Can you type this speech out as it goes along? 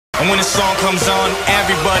when the song comes on,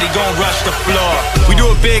 everybody gon' rush the floor. We do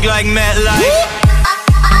it big like MetLife.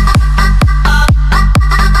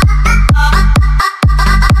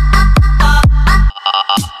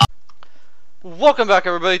 Welcome back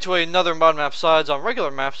everybody to another Mod Map Sides on regular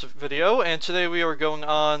maps video, and today we are going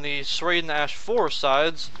on the Sraiden Ash 4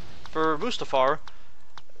 sides for Mustafar.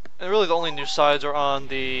 And really the only new sides are on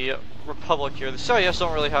the Republic here. The CIS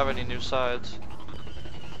don't really have any new sides.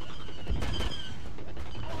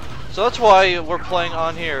 So that's why we're playing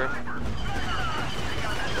on here.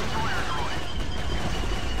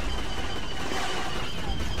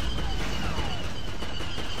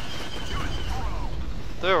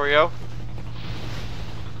 There we go.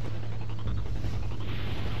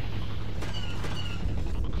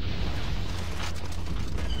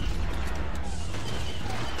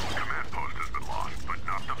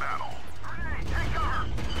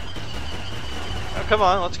 Come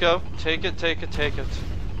on, let's go. Take it, take it, take it.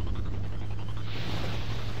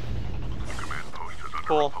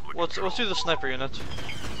 Cool. Let's do the sniper unit.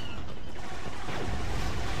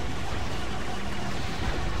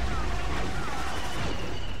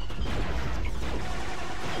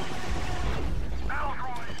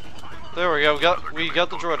 There we go. We got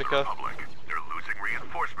the droideka. They're losing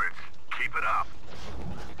reinforcements. Keep it up.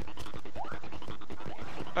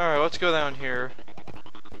 Alright, let's go down here.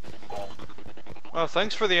 Oh,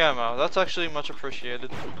 thanks for the ammo. That's actually much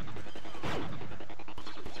appreciated.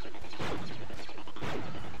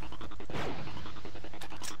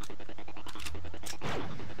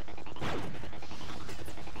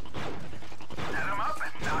 Set him up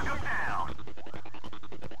and knock him down.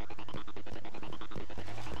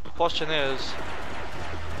 Question is,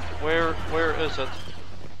 where is it?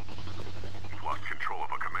 You've lost control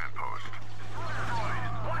of a command post.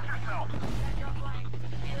 Watch yourself.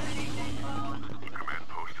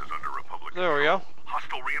 There we go.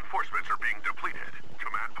 Hostile reinforcements are being depleted.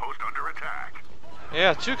 Command post under attack.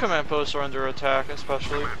 Yeah, 2 command posts are under attack,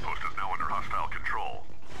 especially. Command post is now under hostile control.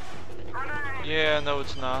 Grenade! Yeah, no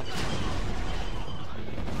it's not.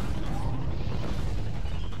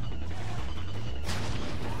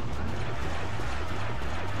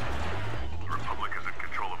 The Republic is in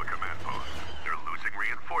control of a command post. They're losing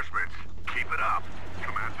reinforcements. Keep it up.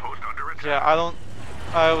 Command post under attack. Yeah,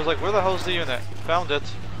 I was like, where the hell's the unit? Found it.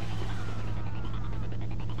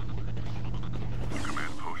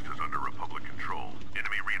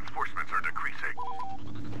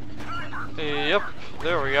 Yep,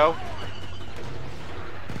 there we go.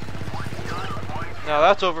 Now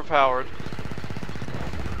that's overpowered.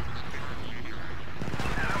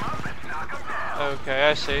 Okay,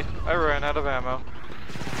 I see. I ran out of ammo.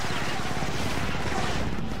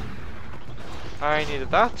 I needed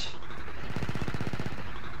that.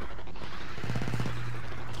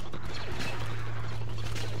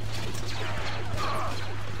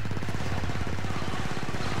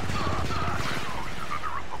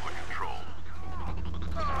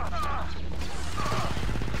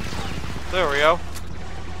 There we go.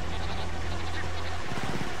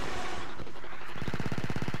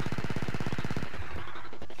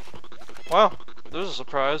 Wow, there's a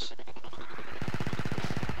surprise.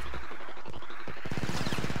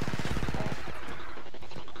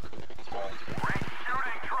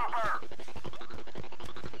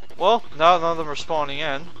 Well, now none of them are spawning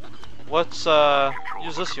in. Let's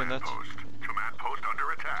use this unit. Command post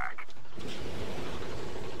under attack.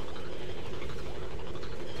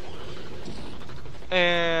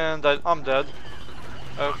 And I'm dead.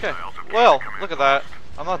 Okay. Well, look at that.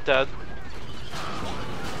 I'm not dead.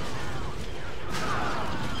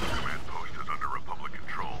 Command post is under Republic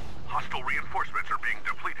control. Hostile reinforcements are being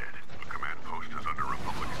depleted. The command post is under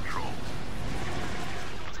Republic control.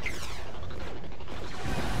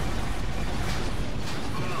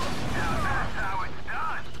 Now that's how it's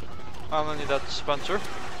done. I'm gonna need that dispenser.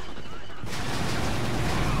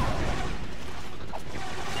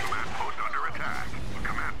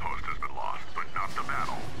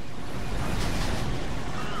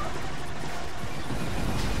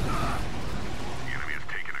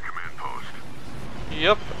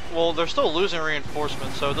 Yep, well they're still losing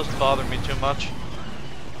reinforcements, so it doesn't bother me too much.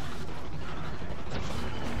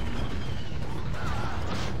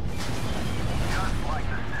 Just like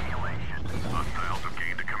the simulation. Hostiles have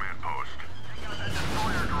gained a command post.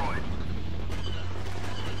 Destroyer droid.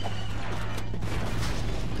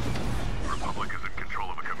 Republic is in control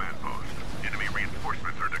of a command post. Enemy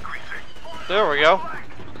reinforcements are decreasing. There we go.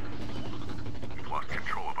 We've lost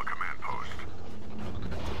control of a command post.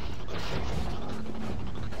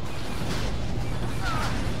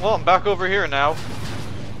 Well, I'm back over here now.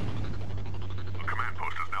 The command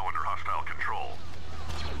post is now under hostile control.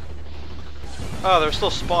 Oh, they're still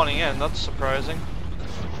spawning in. That's surprising.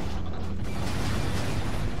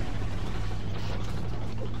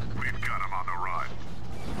 We've got them on the run.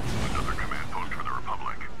 Another command post for the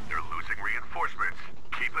Republic. They're losing reinforcements.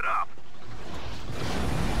 Keep it up.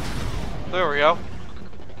 There we go.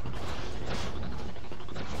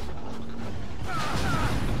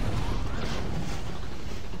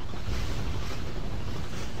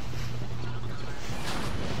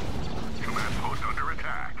 Command post under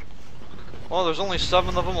attack. Well, there's only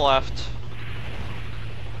 7 of them left.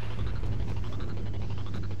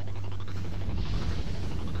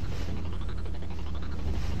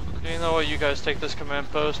 You know what? You guys take this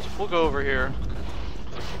command post. We'll go over here.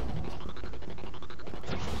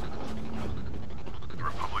 The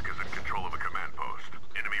Republic is in control of a command post.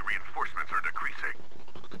 Enemy reinforcements are decreasing.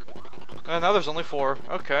 And now there's only 4.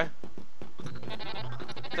 Okay.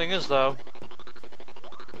 Thing is, though.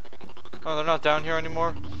 Oh, they're not down here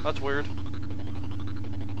anymore? That's weird.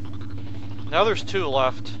 Now there's 2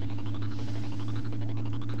 left. The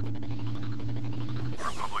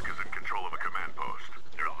Republic is in control of a command post.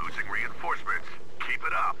 They're losing reinforcements. Keep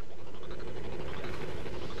it up.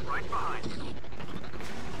 Right behind you.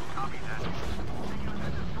 Copy that.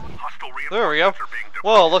 Hostile reinforcements There we go. are being deployed.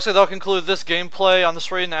 Well, looks like that'll conclude this gameplay on the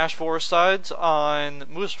Sraiden Ash 4 sides on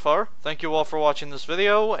Mustafar. Thank you all for watching this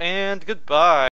video, and goodbye.